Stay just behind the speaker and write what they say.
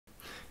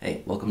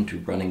Hey, welcome to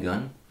Run and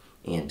Gun,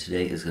 and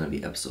today is going to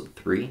be episode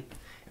 3, and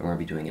we're going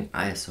to be doing an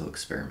ISO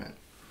experiment.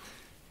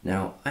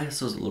 Now,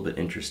 ISO is a little bit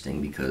interesting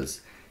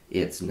because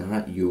it's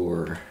not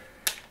your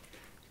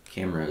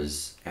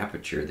camera's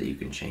aperture that you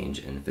can change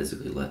and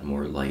physically let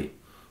more light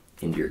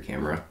into your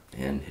camera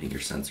and hitting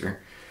your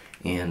sensor,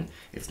 and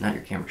it's not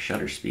your camera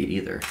shutter speed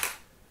either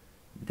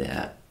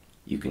that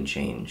you can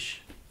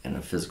change, and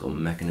a physical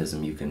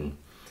mechanism you can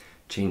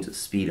change the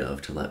speed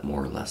of to let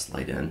more or less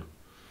light in.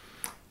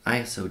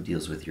 ISO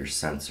deals with your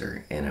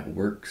sensor, and it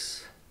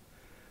works,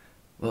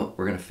 well,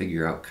 we're going to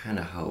figure out kind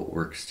of how it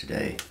works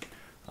today.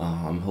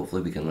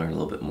 Hopefully we can learn a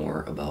little bit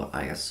more about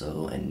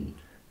ISO and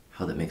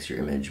how that makes your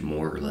image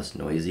more or less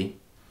noisy.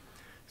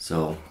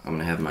 So I'm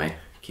going to have my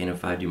Canon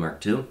 5D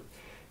Mark II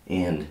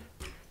and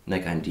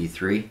Nikon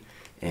D3,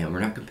 and we're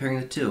not comparing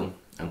the two.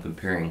 I'm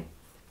comparing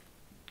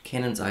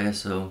Canon's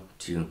ISO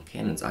to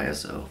Canon's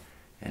ISO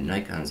and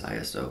Nikon's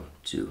ISO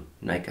to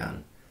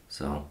Nikon.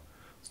 So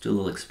let's do a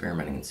little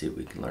experimenting and see what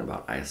we can learn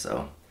about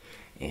ISO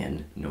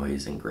and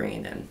noise and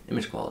grain and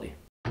image quality.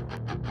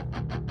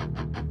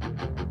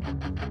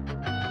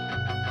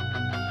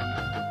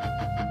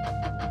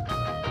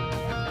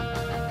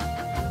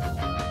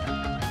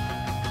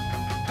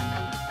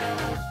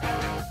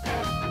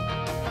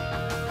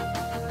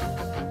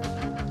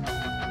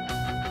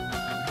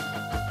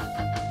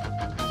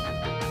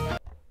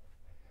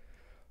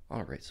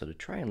 Alright, so to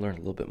try and learn a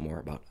little bit more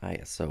about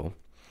ISO,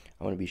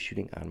 I'm going to be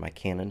shooting on my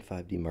Canon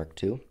 5D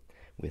Mark II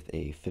with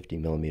a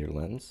 50mm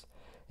lens,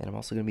 and I'm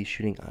also going to be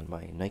shooting on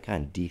my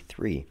Nikon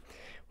D3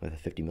 with a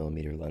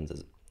 50mm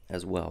lens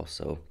as well,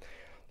 so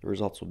the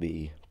results will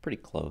be pretty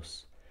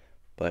close.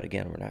 But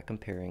again, we're not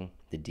comparing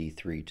the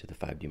D3 to the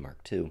 5D Mark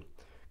II,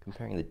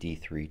 comparing the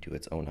D3 to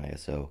its own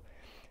ISO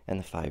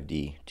and the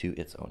 5D to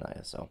its own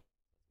ISO.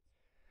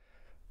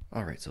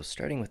 Alright, so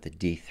starting with the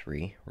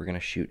D3, we're going to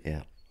shoot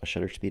at a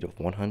shutter speed of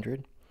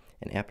 100,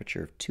 an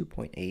aperture of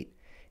 2.8,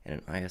 and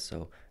an ISO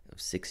of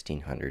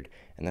 1600,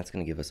 and that's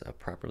going to give us a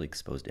properly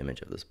exposed image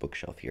of this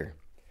bookshelf here.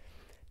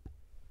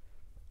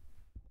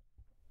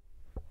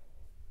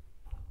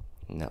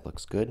 And that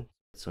looks good.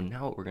 So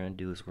now what we're going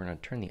to do is we're going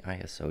to turn the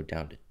ISO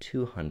down to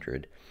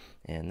 200,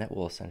 and that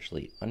will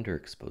essentially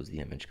underexpose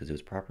the image because it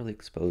was properly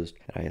exposed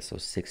at ISO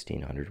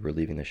 1600. We're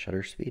leaving the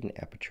shutter speed and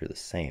aperture the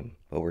same,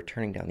 but we're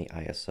turning down the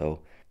ISO,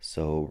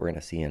 so we're going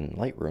to see in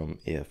Lightroom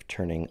if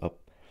turning up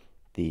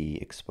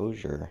the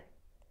exposure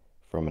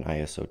from an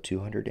ISO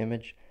 200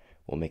 image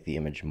will make the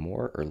image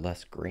more or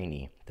less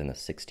grainy than the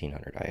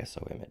 1600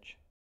 ISO image.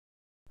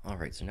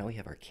 Alright, so now we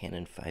have our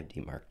Canon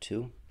 5D Mark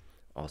II,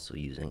 also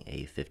using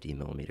a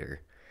 50mm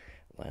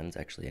lens,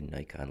 actually a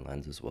Nikon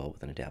lens as well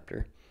with an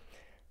adapter.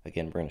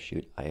 Again, we're going to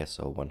shoot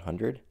ISO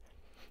 100,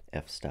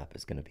 f-stop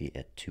is going to be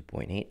at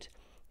 2.8,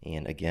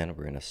 and again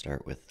we're going to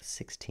start with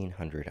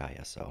 1600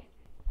 ISO.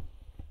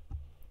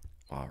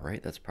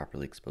 Alright, that's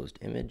properly exposed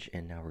image,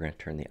 and now we're going to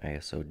turn the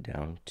ISO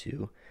down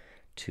to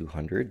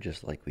 200,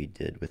 just like we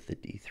did with the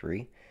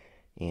D3,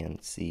 and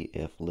see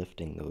if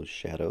lifting those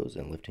shadows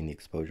and lifting the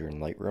exposure in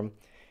Lightroom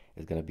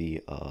is going to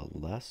be a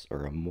less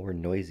or a more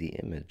noisy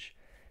image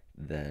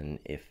than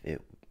if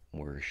it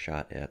were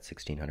shot at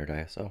 1600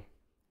 ISO.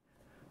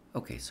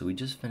 Okay, so we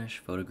just finished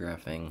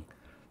photographing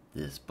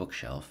this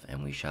bookshelf,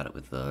 and we shot it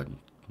with the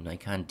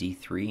Nikon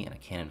D3 and a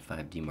Canon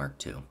 5D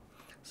Mark II.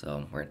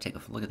 So we're going to take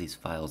a look at these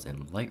files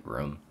in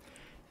Lightroom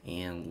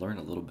and learn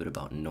a little bit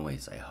about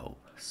noise, I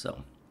hope.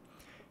 So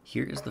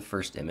here is the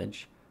first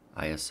image,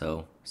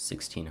 ISO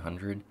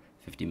 1600,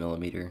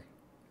 50mm,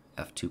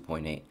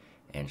 f2.8,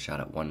 and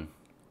shot at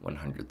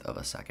 1/100th of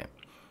a second.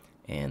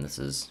 And this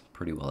is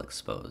pretty well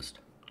exposed.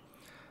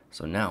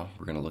 So now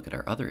we're going to look at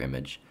our other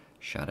image,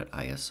 shot at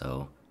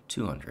ISO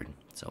 200.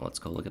 So let's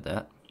go look at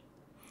that.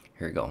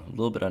 Here we go, a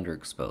little bit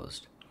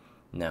underexposed.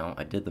 Now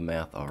I did the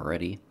math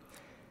already,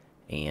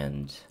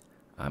 and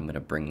I'm going to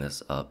bring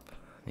this up,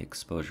 the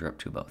exposure up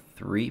to about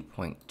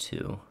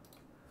 3.2,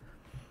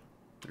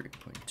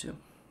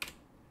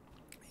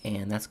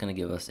 and that's going to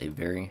give us a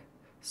very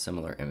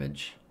similar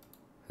image,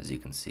 as you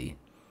can see,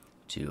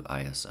 to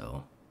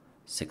ISO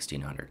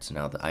 1600. So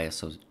now the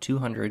ISO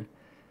 200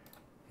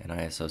 and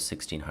ISO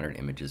 1600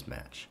 images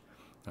match.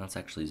 Now let's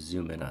actually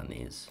zoom in on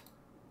these.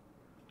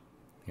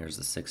 Here's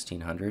the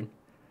 1600.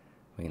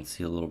 We can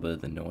see a little bit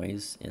of the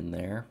noise in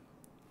there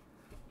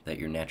that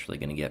you're naturally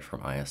going to get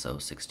from ISO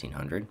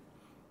 1600.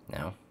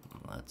 Now,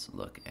 let's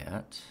look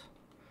at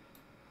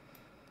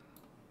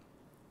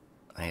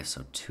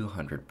ISO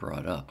 200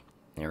 brought up.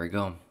 There we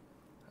go.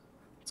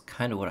 It's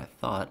kind of what I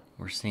thought.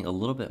 We're seeing a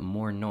little bit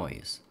more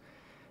noise.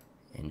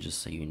 And just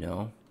so you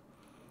know,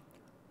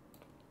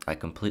 I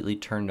completely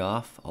turned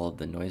off all of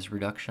the noise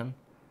reduction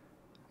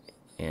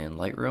in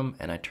Lightroom,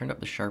 and I turned up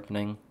the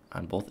sharpening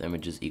on both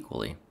images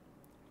equally,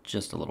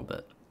 just a little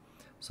bit,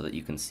 so that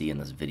you can see in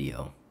this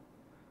video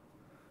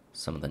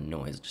some of the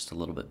noise just a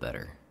little bit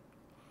better.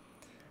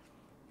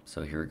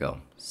 So here we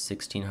go,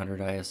 1600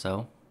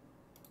 ISO,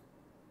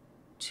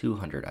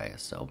 200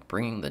 ISO,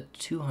 bringing the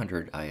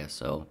 200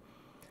 ISO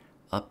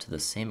up to the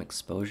same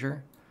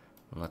exposure,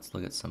 Let's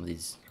look at some of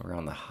these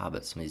around the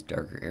Hobbit, some of these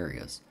darker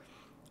areas.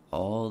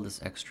 All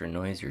this extra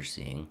noise you're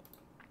seeing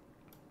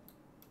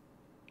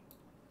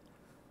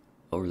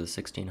over the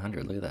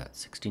 1600. Look at that.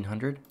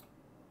 1600,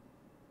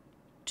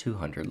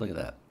 200. Look at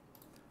that.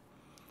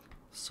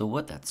 So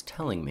what that's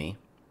telling me,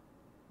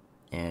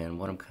 and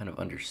what I'm kind of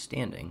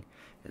understanding,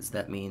 is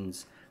that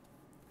means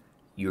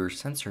your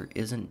sensor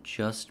isn't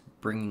just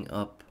bringing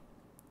up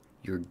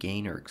your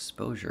gain or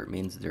exposure. It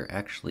means they're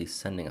actually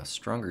sending a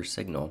stronger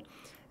signal,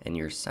 and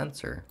your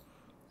sensor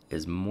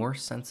is more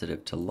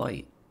sensitive to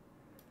light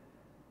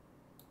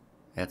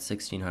at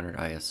 1600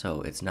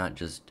 ISO. It's not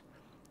just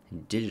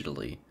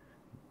digitally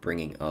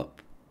bringing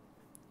up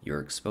your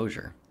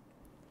exposure,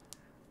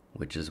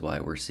 which is why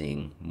we're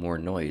seeing more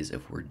noise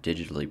if we're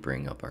digitally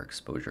bringing up our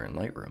exposure in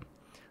Lightroom.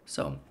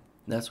 So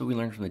that's what we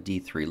learned from the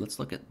D3. Let's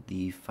look at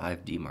the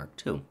 5D Mark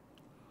II.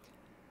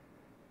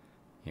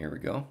 Here we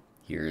go.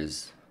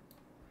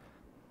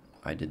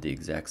 I did the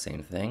exact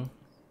same thing.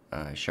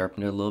 I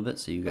sharpened it a little bit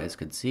so you guys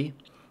could see,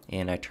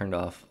 and I turned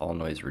off all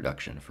noise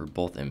reduction for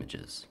both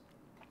images.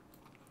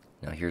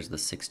 Now here's the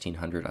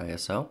 1600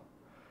 ISO,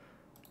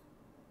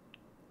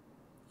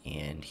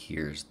 and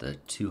here's the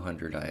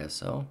 200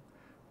 ISO,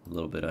 a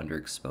little bit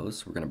underexposed,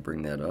 so we're going to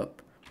bring that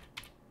up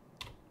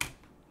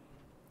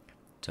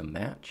to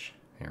match.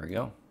 There we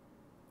go.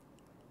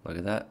 Look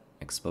at that.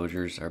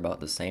 Exposures are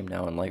about the same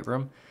now in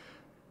Lightroom.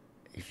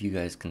 If you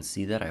guys can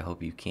see that, I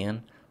hope you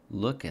can.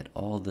 Look at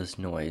all this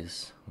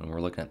noise when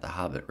we're looking at the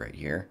Hobbit right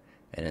here,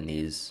 and in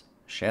these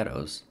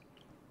shadows,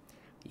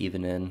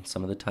 even in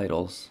some of the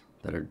titles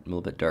that are a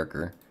little bit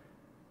darker,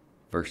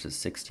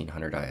 versus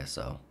 1600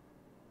 ISO.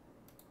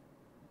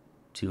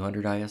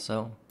 200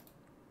 ISO,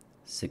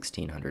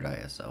 1600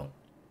 ISO.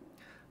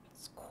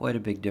 It's quite a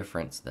big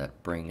difference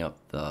that bringing up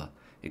the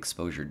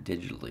exposure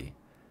digitally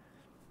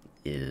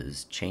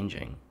is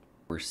changing.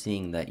 We're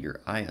seeing that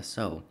your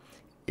ISO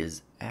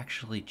is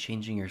actually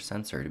changing your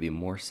sensor to be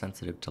more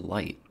sensitive to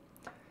light.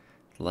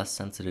 Less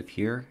sensitive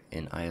here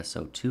in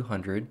ISO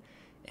 200,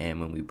 and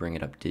when we bring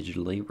it up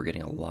digitally, we're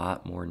getting a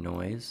lot more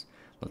noise.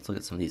 Let's look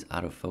at some of these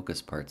out of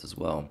focus parts as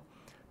well.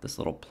 This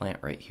little plant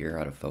right here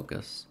out of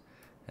focus,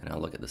 and I'll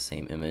look at the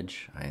same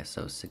image,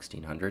 ISO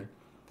 1600.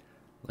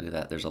 Look at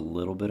that, there's a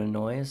little bit of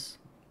noise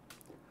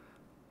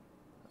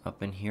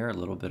up in here, a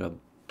little bit of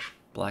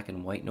black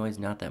and white noise,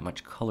 not that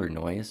much color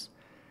noise.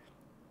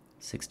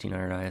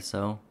 1600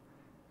 ISO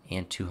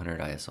and 200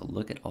 ISO.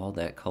 Look at all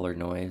that color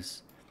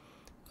noise.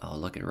 Oh,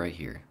 look at it right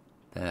here.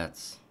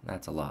 That's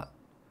a lot.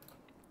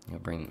 I'll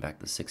bring back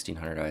the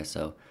 1600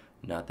 ISO.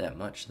 Not that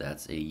much.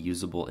 That's a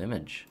usable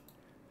image.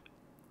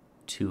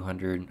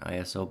 200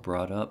 ISO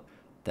brought up.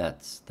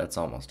 That's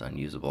almost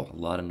unusable. A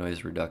lot of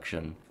noise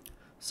reduction.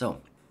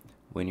 So,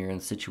 when you're in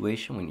a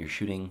situation when you're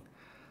shooting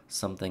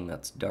something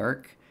that's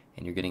dark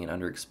and you're getting an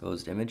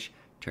underexposed image,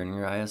 turn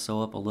your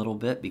ISO up a little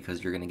bit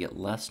because you're going to get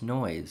less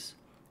noise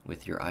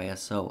with your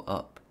ISO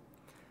up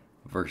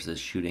versus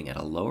shooting at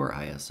a lower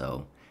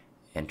ISO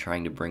and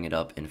trying to bring it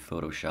up in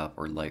Photoshop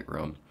or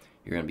Lightroom.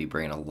 You're going to be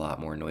bringing a lot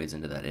more noise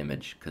into that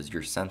image because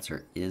your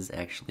sensor is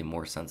actually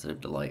more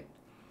sensitive to light.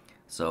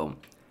 So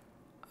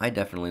I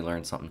definitely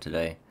learned something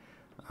today.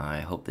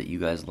 I hope that you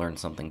guys learned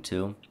something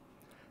too,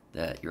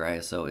 that your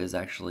ISO is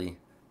actually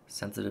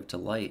sensitive to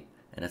light,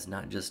 and it's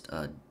not just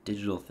a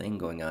digital thing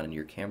going on in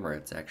your camera,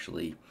 it's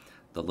actually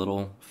the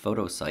little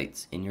photo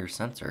sites in your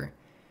sensor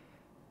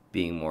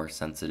being more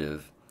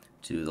sensitive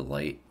to the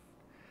light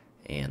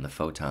and the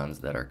photons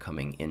that are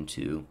coming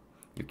into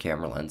your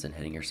camera lens and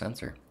hitting your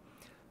sensor.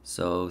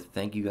 So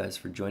thank you guys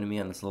for joining me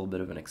on this little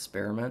bit of an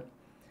experiment,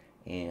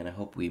 and I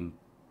hope we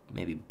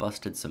maybe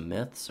busted some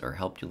myths or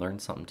helped you learn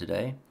something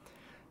today.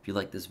 If you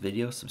like this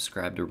video,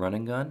 subscribe to Run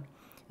and Gun,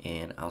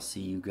 and I'll see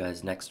you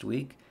guys next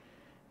week.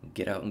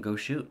 Get out and go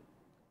shoot.